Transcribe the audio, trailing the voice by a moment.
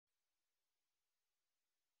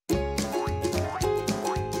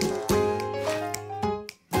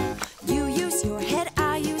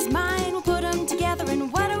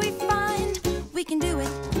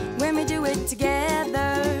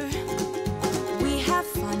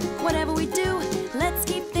Whatever we do, let's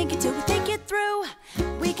keep thinking till we think it through.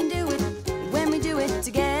 We can do it when we do it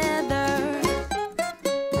together.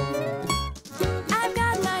 I've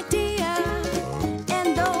got an idea,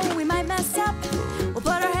 and though we might mess up, we'll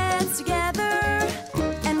put our heads together,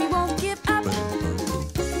 and we won't give up.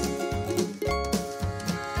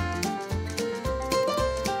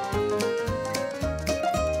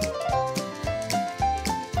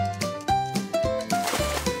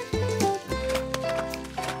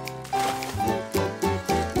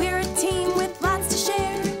 We're a team with lots to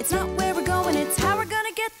share. It's not where we're going, it's how we're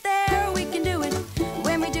gonna get there. We can do it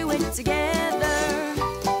when we do it together.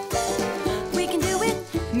 We can do it,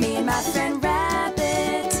 me and my friend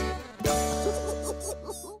Rabbit.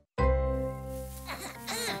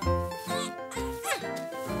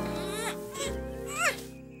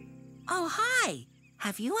 Oh, hi.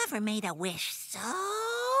 Have you ever made a wish so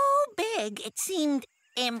big it seemed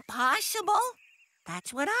impossible?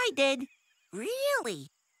 That's what I did.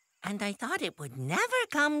 Really. And I thought it would never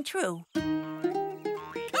come true.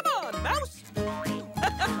 Come on, Mouse!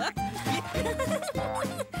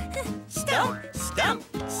 Stump, Stump,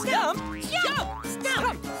 stump, jump!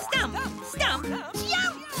 Stump, stump, stump,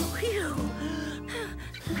 jump! Phew.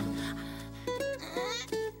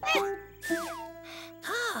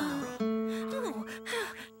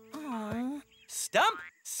 Oh. Stump,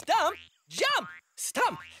 stump, jump!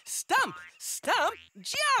 Stump, stump, stump,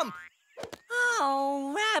 jump!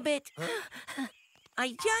 Oh, Rabbit.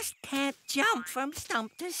 I just can't jump from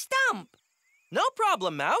stump to stump. No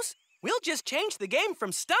problem, Mouse. We'll just change the game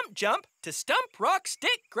from stump jump to stump, rock,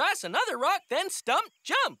 stick, grass, another rock, then stump,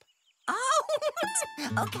 jump. Oh,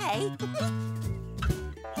 okay.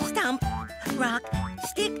 Stump, rock,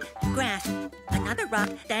 stick, grass, another rock,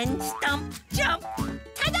 then stump, jump.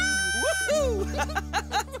 Ta-da! Woohoo!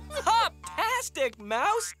 Hoptastic,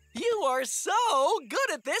 Mouse! You are so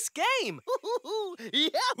good at this game!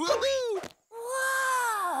 Yeah, woohoo!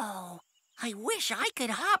 Whoa! I wish I could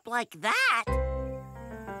hop like that.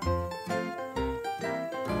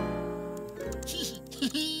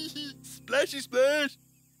 Splashy splash!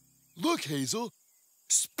 Look, Hazel.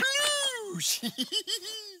 Sploosh!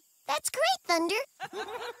 That's great, Thunder.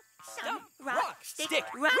 Stump, rock, stick,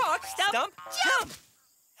 rock, stump, jump!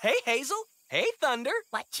 Hey, Hazel. Hey, Thunder.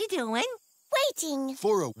 What you doing? Waiting.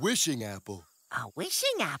 For a wishing apple. A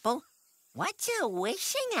wishing apple? What's a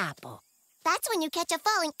wishing apple? That's when you catch a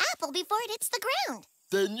falling apple before it hits the ground.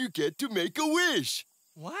 Then you get to make a wish.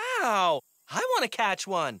 Wow! I want to catch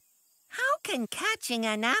one. How can catching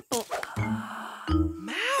an apple...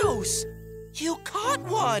 Mouse! You caught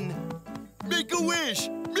one! Make a wish!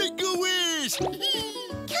 Make a wish!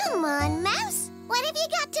 Come on, Mouse. What have you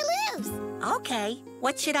got to lose? Okay,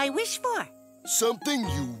 what should I wish for? Something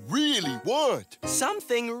you really want.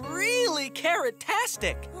 Something really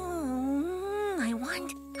carrot-tastic. I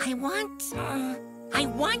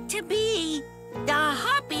want to be the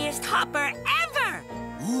hoppiest hopper ever!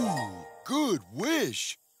 Ooh, good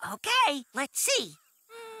wish. Okay, let's see.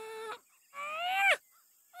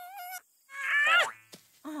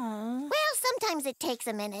 Oh. Well, sometimes it takes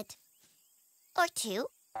a minute. Or two.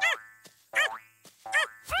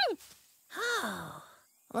 Oh,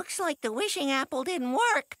 looks like the wishing apple didn't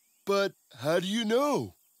work. But how do you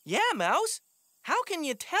know? Yeah, Mouse. How can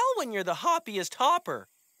you tell when you're the hoppiest hopper?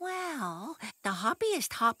 Well, the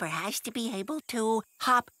hoppiest hopper has to be able to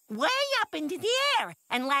hop way up into the air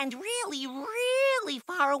and land really, really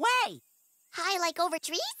far away. High like over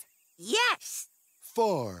trees? Yes,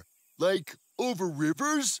 Far. Like over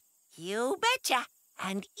rivers? you betcha.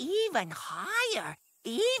 And even higher,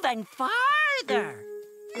 even farther.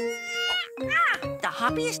 The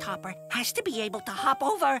hoppiest hopper has to be able to hop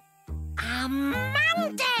over a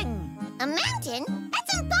mountain. A mountain?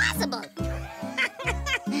 That's impossible.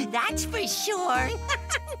 That's for sure.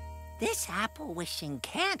 This apple wishing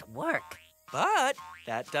can't work. But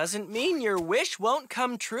that doesn't mean your wish won't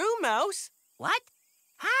come true, Mouse. What?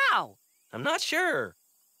 How? I'm not sure.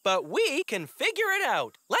 But we can figure it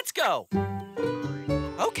out. Let's go.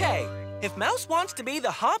 Okay, if Mouse wants to be the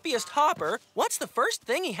hoppiest hopper, what's the first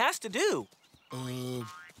thing he has to do?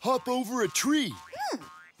 Hop over a tree.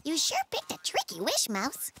 You sure picked a tricky wish,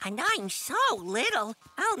 Mouse. And I'm so little,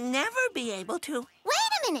 I'll never be able to.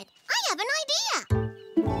 Wait a minute. I have an idea.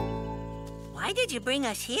 Why did you bring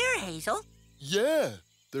us here, Hazel? Yeah,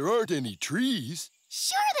 there aren't any trees.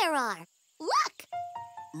 Sure there are. Look.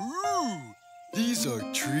 Ooh, these are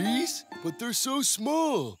trees, but they're so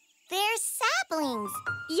small. They're saplings.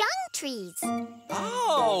 Young trees.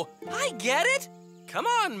 Oh, I get it. Come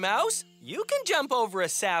on, Mouse. You can jump over a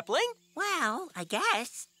sapling. Well, I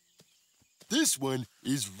guess. This one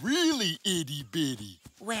is really itty-bitty.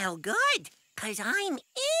 Well, good, 'cause I'm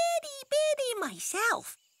itty-bitty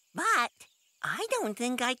myself. But I don't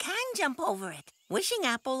think I can jump over it, wishing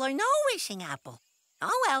apple or no wishing apple.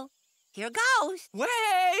 Oh, well, here goes.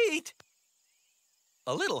 Wait!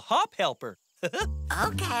 A little hop helper.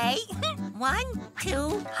 Okay. 1,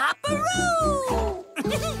 2, hopperoo!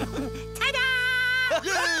 Ta-da!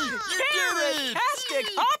 Yay! You did it! Fantastic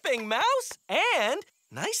hopping, Mouse! And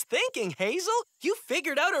nice thinking, Hazel. You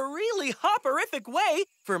figured out a really hopperific way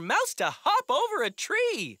for Mouse to hop over a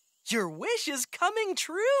tree. Your wish is coming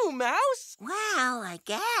true, Mouse. Well, I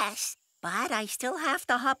guess. But I still have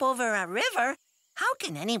to hop over a river. How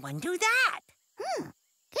can anyone do that?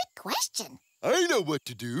 Good question. I know what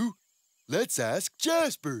to do. Let's ask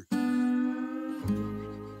Jasper.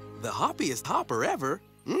 The hoppiest hopper ever?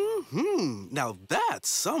 Now that's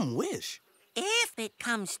some wish. If it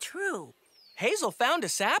comes true. Hazel found a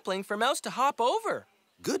sapling for Mouse to hop over.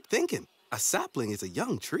 Good thinking. A sapling is a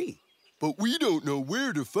young tree. But we don't know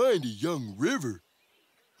where to find a young river.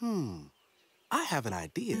 I have an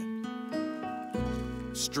idea.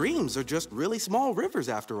 Streams are just really small rivers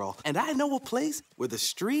after all, and I know a place where the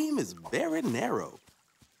stream is very narrow.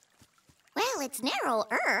 Well, it's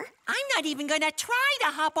narrower. I'm not even gonna try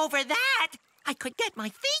to hop over that. I could get my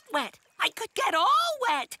feet wet. I could get all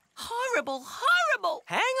wet. Horrible, horrible.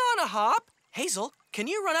 Hang on a hop. Hazel, can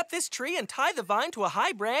you run up this tree and tie the vine to a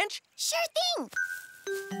high branch? Sure thing.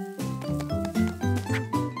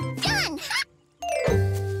 Done. Ha!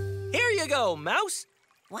 Here you go, Mouse.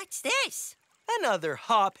 What's this? Another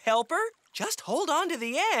hop helper. Just hold on to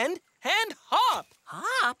the end and hop.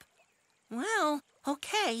 Hop? Well,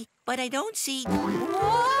 okay, but I don't see... Whoa!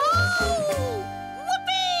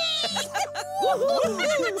 Whoopee!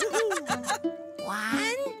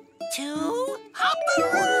 1, 2,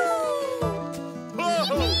 hopperoo!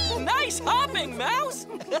 Nice hopping, Mouse.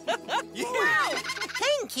 Wow!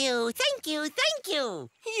 Thank you, thank you, thank you.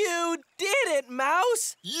 You did it,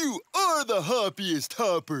 Mouse. You are the hoppiest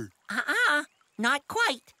hopper. Not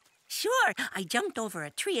quite. Sure, I jumped over a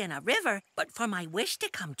tree and a river, but for my wish to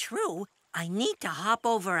come true, I need to hop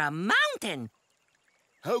over a mountain.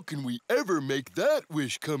 How can we ever make that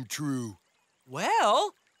wish come true?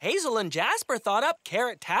 Well, Hazel and Jasper thought up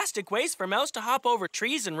carrot-tastic ways for Mouse to hop over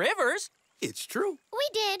trees and rivers. It's true. We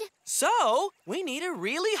did. So, we need a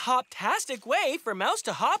really hop-tastic way for Mouse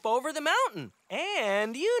to hop over the mountain.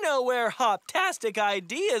 And you know where hop-tastic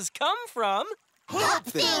ideas come from. Hop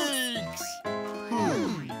thanks!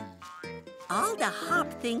 All the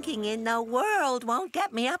hop thinking in the world won't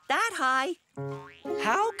get me up that high.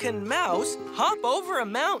 How can Mouse hop over a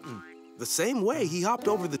mountain? The same way he hopped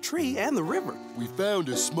over the tree and the river. We found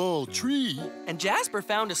a small tree, And Jasper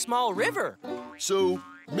found a small river. so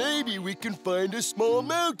maybe we can find a small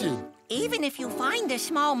mountain. Even if you find a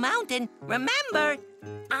small mountain, remember,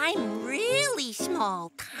 I'm really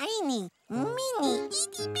small, tiny, mini,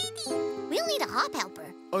 itty-bitty. We'll need a hop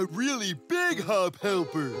helper. A really big hop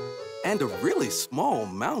helper. And a really small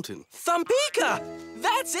mountain. Thumbika!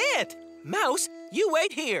 That's it! Mouse, you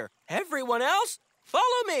wait here. Everyone else,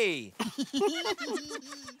 follow me.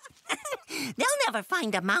 They'll never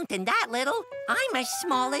find a mountain that little. I'm as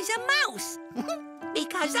small as a mouse.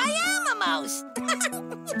 Because I am a mouse.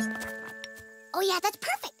 Oh, yeah, that's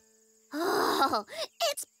perfect. Oh,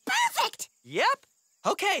 it's perfect. Yep.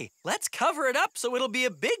 Okay, let's cover it up so it'll be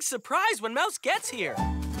a big surprise when Mouse gets here.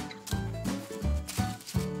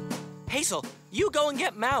 Hazel, you go and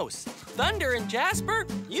get Mouse. Thunder and Jasper,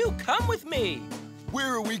 you come with me.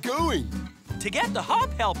 Where are we going? To get the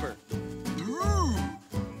hop helper. Ooh.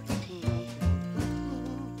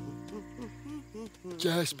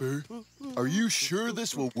 Jasper, are you sure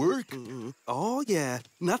this will work? Oh, yeah.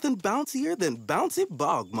 Nothing bouncier than bouncy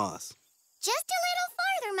bog moss. Just a little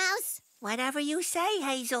farther, Mouse. Whatever you say,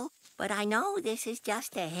 Hazel, but I know this is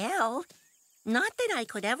just a hill. Not that I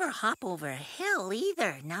could ever hop over a hill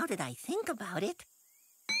either, now that I think about it.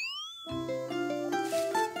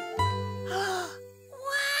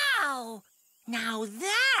 Wow! Now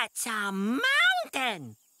that's a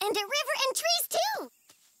mountain! And a river and trees, too.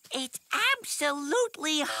 It's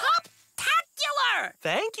absolutely hop-tacular!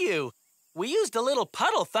 Thank you. We used a little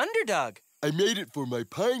puddle Thunder dug. I made it for my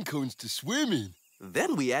pine cones to swim in.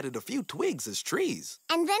 Then we added a few twigs as trees.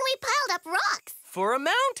 And then we piled up rocks. For a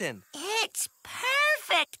mountain. It's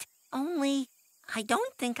perfect! Only, I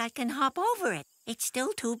don't think I can hop over it. It's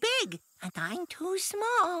still too big, and I'm too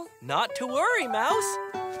small. Not to worry, Mouse.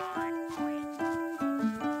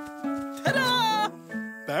 Ta-da!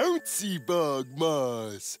 Bouncy bog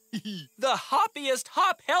moss. The hoppiest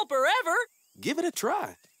hop helper ever. Give it a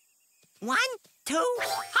try. 1, 2,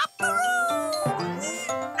 hopperoo!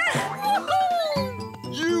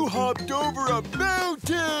 hopped over a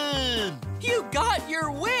mountain! You got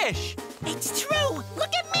your wish! It's true!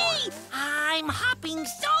 Look at me! I'm hopping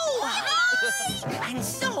so high and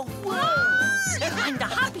so far! I'm the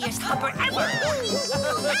hoppiest hopper ever!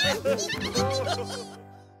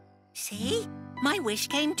 See? My wish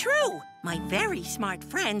came true. My very smart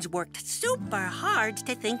friends worked super hard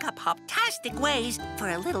to think up hoptastic ways for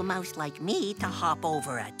a little mouse like me to hop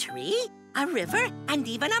over a tree, a river, and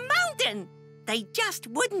even a mountain. They just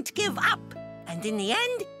wouldn't give up. And in the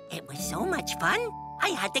end, it was so much fun, I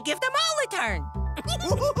had to give them all a turn.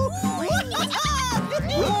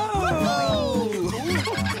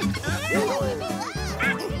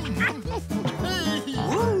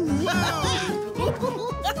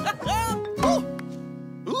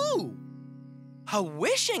 Ooh! A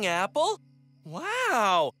wishing apple?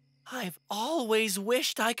 Wow! I've always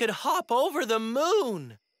wished I could hop over the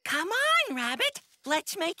moon. Come on, Rabbit.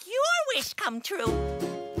 Let's make your wish come true.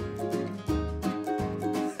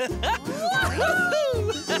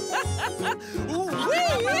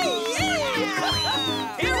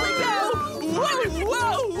 Here we go!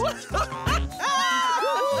 Whoa!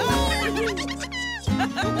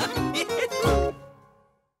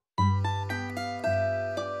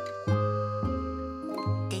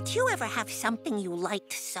 Did you ever have something you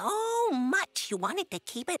liked so much you wanted to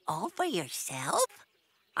keep it all for yourself?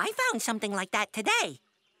 I found something like that today.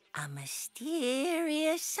 A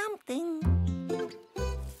mysterious something.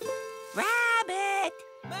 Rabbit!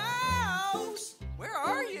 Mouse! Where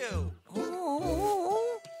are you?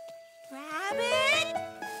 Oh, Rabbit?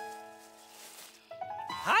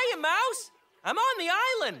 Hiya, Mouse! I'm on the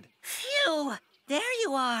island. Phew! There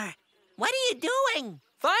you are. What are you doing?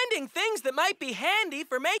 Finding things that might be handy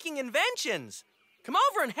for making inventions. Come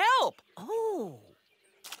over and help. Oh.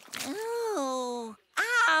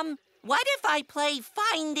 What if I play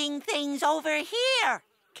finding things over here?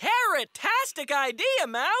 Carrot-tastic idea,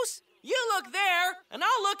 Mouse. You look there, and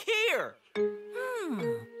I'll look here.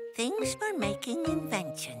 Things for making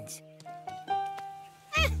inventions.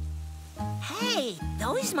 Hey,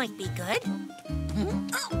 those might be good.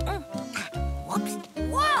 Whoops.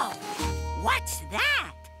 Whoa! What's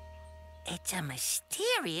that? It's a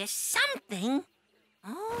mysterious something.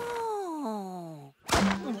 Oh.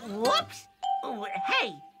 Whoops! Oh,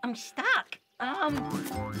 hey, I'm stuck.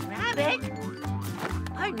 Rabbit?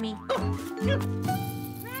 Pardon me.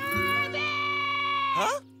 Rabbit!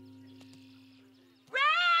 Huh?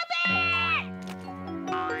 Rabbit!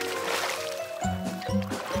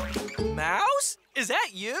 Mouse? Is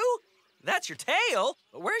that you? That's your tail,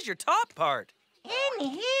 but where's your top part? In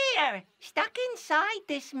here, stuck inside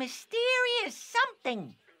this mysterious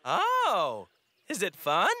something. Oh, is it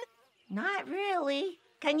fun? Not really.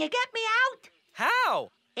 Can you get me out?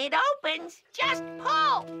 How? It opens. Just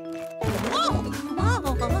pull.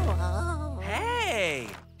 Whoa. Hey,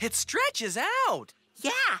 it stretches out.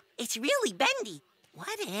 Yeah, it's really bendy.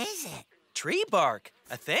 What is it? Tree bark,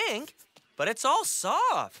 I think, but it's all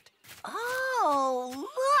soft. Oh,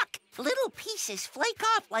 look! Little pieces flake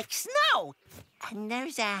off like snow. And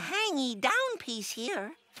there's a hangy down piece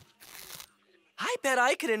here. I bet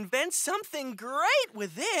I could invent something great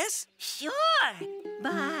with this. Sure,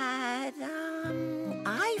 but,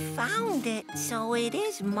 I found it, so it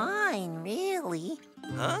is mine, really.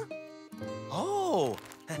 Huh? Oh,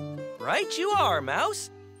 right you are, Mouse.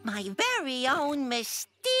 My very own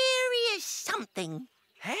mysterious something.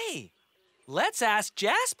 Hey, let's ask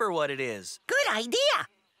Jasper what it is. Good idea.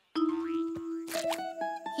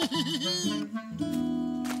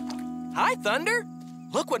 Hi, Thunder.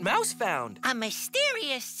 Look what Mouse found. A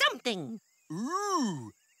mysterious something.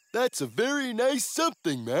 Ooh, that's a very nice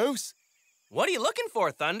something, Mouse. What are you looking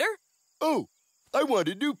for, Thunder? Oh, I want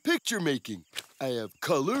to do picture making. I have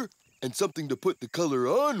color and something to put the color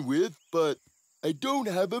on with, but I don't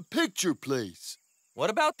have a picture place. What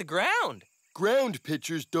about the ground? Ground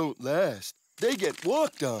pictures don't last. They get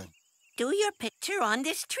walked on. Do your picture on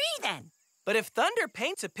this tree, then. But if Thunder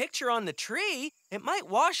paints a picture on the tree, it might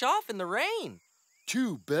wash off in the rain.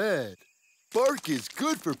 Too bad. Bark is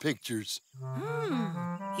good for pictures.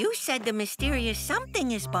 You said the mysterious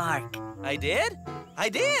something is bark. I did? I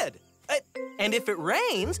did. And if it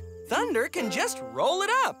rains, Thunder can just roll it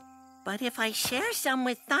up. But if I share some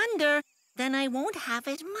with Thunder, then I won't have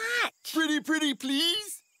as much. Pretty,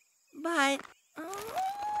 please. But,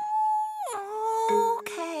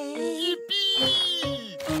 okay.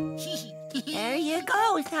 Yippee! There you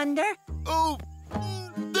go, Thunder. Oh,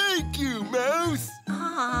 thank you, Mouse.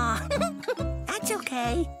 Aw, that's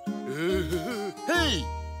okay. Hey,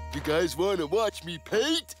 you guys want to watch me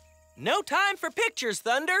paint? No time for pictures,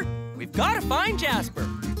 Thunder. We've got to find Jasper.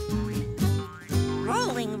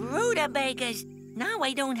 Roll feeling rutabagas. Now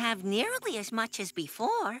I don't have nearly as much as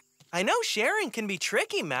before. I know sharing can be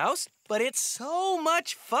tricky, Mouse, but it's so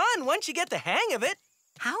much fun once you get the hang of it.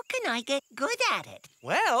 How can I get good at it?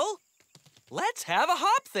 Well, let's have a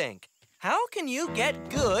hop think. How can you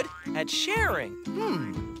get good at sharing?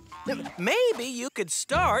 Maybe you could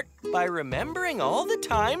start by remembering all the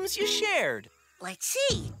times you shared. Let's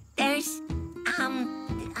see. There's,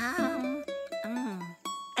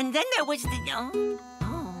 and then there was the,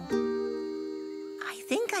 I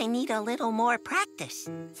think I need a little more practice.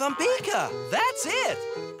 Thumbika, that's it.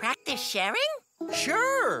 Practice sharing?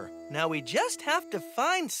 Sure. Now we just have to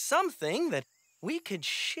find something that we could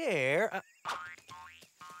share.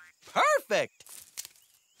 Perfect.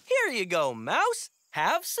 Here you go, Mouse.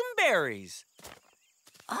 Have some berries.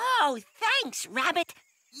 Oh, thanks, Rabbit.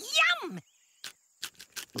 Yum!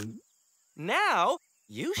 Now,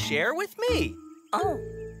 you share with me. Oh,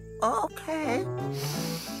 okay.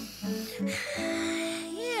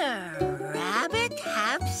 Here, Rabbit,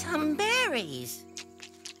 have some berries.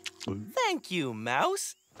 Thank you,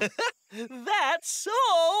 Mouse. That's so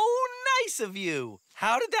nice of you.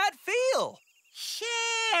 How did that feel?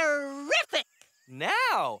 Share-rific!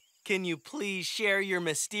 Now, can you please share your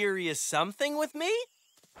mysterious something with me?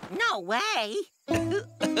 No way.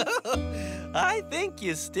 I think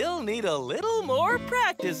you still need a little more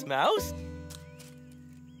practice, Mouse.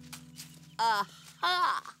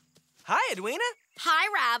 Aha! Hi, Edwina. Hi,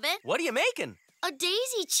 Rabbit. What are you making? A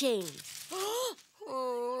daisy chain.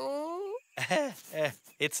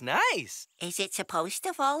 It's nice. Is it supposed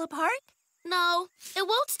to fall apart? No, it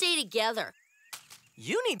won't stay together.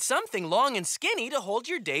 You need something long and skinny to hold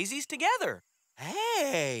your daisies together.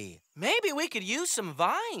 Hey, maybe we could use some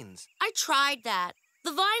vines. I tried that.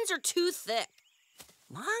 The vines are too thick.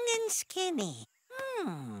 Long and skinny.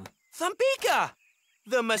 Thumbika,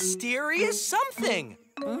 the mysterious something.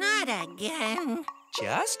 Not again.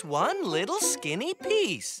 Just one little skinny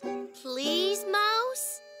piece. Please,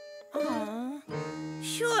 Mouse? Oh,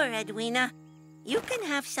 sure, Edwina. You can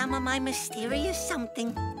have some of my mysterious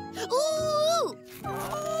something. Ooh!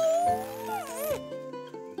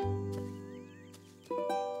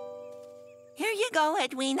 Here you go,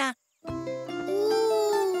 Edwina.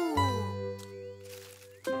 Ooh!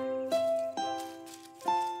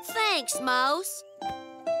 Thanks, Mouse.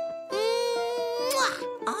 Mwah!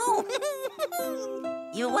 Oh,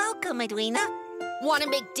 you're welcome, Edwina. Want to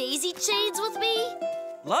make daisy chains with me?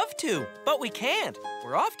 Love to, but we can't.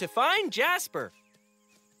 We're off to find Jasper.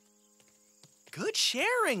 Good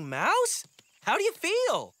sharing, Mouse. How do you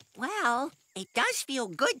feel? Well, it does feel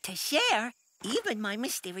good to share, even my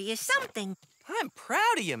mysterious something. I'm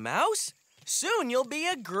proud of you, Mouse. Soon you'll be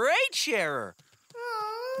a great sharer.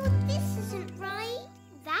 Oh, this isn't right.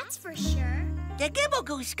 That's for sure. The Gibble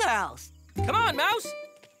Goose Girls. Come on, Mouse.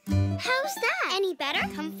 How's that? Any better?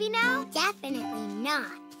 Comfy now? Definitely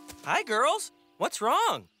not. Hi, girls. What's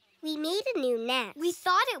wrong? We made a new nest. We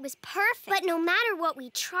thought it was perfect. But no matter what we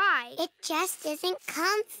try, it just isn't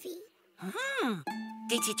comfy.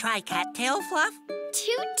 Did you try cattail fluff?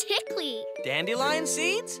 Too tickly. Dandelion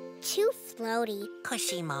seeds? Too floaty.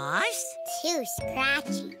 Cushy moss? Too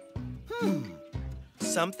scratchy.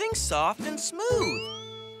 Something soft and smooth.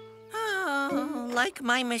 Oh, like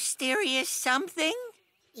my mysterious something?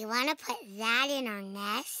 You want to put that in our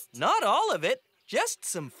nest? Not all of it, just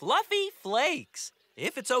some fluffy flakes.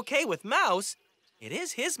 If it's okay with Mouse, it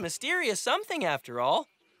is his mysterious something after all.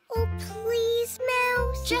 Oh, please,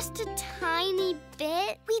 Mouse. Just a tiny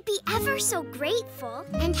bit. We'd be ever so grateful.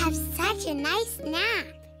 And have such a nice nap.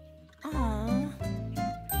 Oh.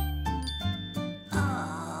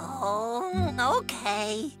 Oh,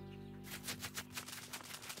 okay.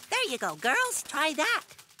 There you go, girls. Try that.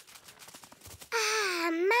 Ah,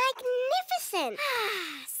 magnificent.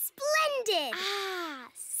 Ah, splendid. Ah,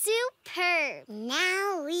 superb.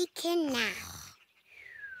 Now we can nap.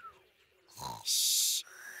 Shh.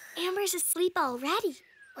 Amber's asleep already.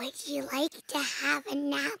 Would you like to have a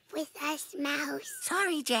nap with us, Mouse?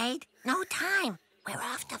 Sorry, Jade. No time. We're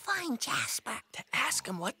off to find Jasper. To ask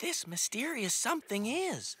him what this mysterious something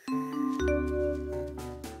is.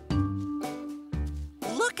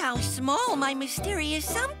 Look how small my mysterious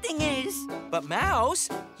something is. But Mouse,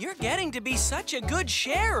 you're getting to be such a good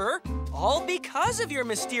sharer, all because of your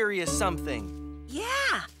mysterious something.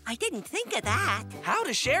 Yeah, I didn't think of that. How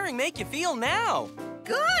does sharing make you feel now?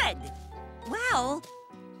 Good. Well,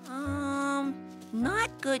 not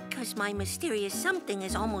good because my mysterious something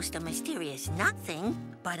is almost a mysterious nothing,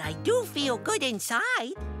 but I do feel good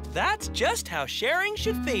inside. That's just how sharing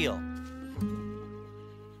should feel.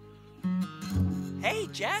 Hey,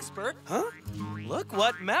 Jasper. Huh? Look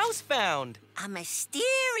what Mouse found. A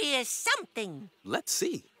mysterious something. Let's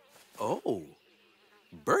see. Oh,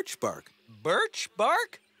 birch bark. Birch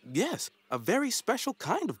bark? Yes, a very special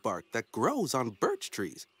kind of bark that grows on birch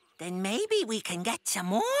trees. Then maybe we can get some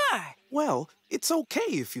more. Well, it's okay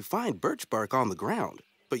if you find birch bark on the ground,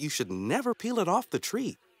 but you should never peel it off the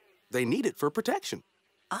tree. They need it for protection.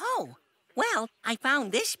 Oh, well, I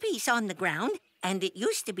found this piece on the ground, and it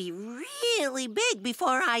used to be really big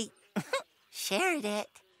before I shared it.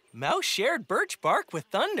 Mouse shared birch bark with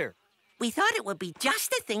Thunder. We thought it would be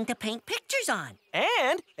just the thing to paint pictures on.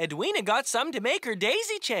 And Edwina got some to make her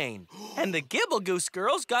daisy chain. And the Gibble Goose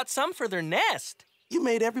girls got some for their nest. You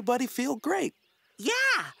made everybody feel great.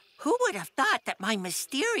 Yeah, who would have thought that my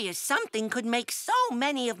mysterious something could make so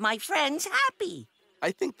many of my friends happy?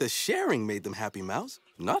 I think the sharing made them happy, Mouse,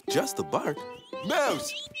 not just the bark.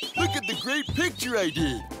 Mouse, look at the great picture I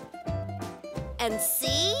did. And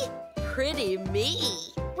see? Pretty me.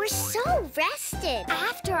 We're so rested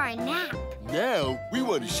after our nap. Now, we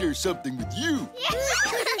want to share something with you.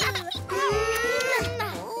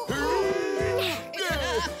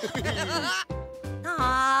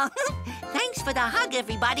 Aw, thanks for the hug,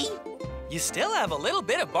 everybody. You still have a little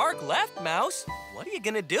bit of bark left, Mouse. What are you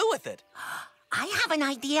gonna do with it? I have an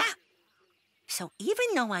idea. So even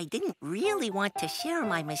though I didn't really want to share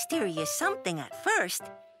my mysterious something at first,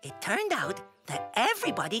 it turned out that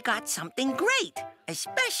everybody got something great,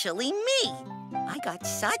 especially me. I got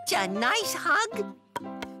such a nice hug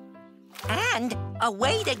and a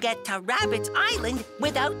way to get to Rabbit's Island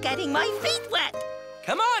without getting my feet wet.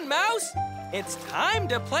 Come on, Mouse. It's time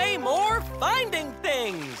to play more Finding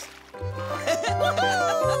Things.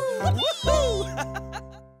 Woohoo!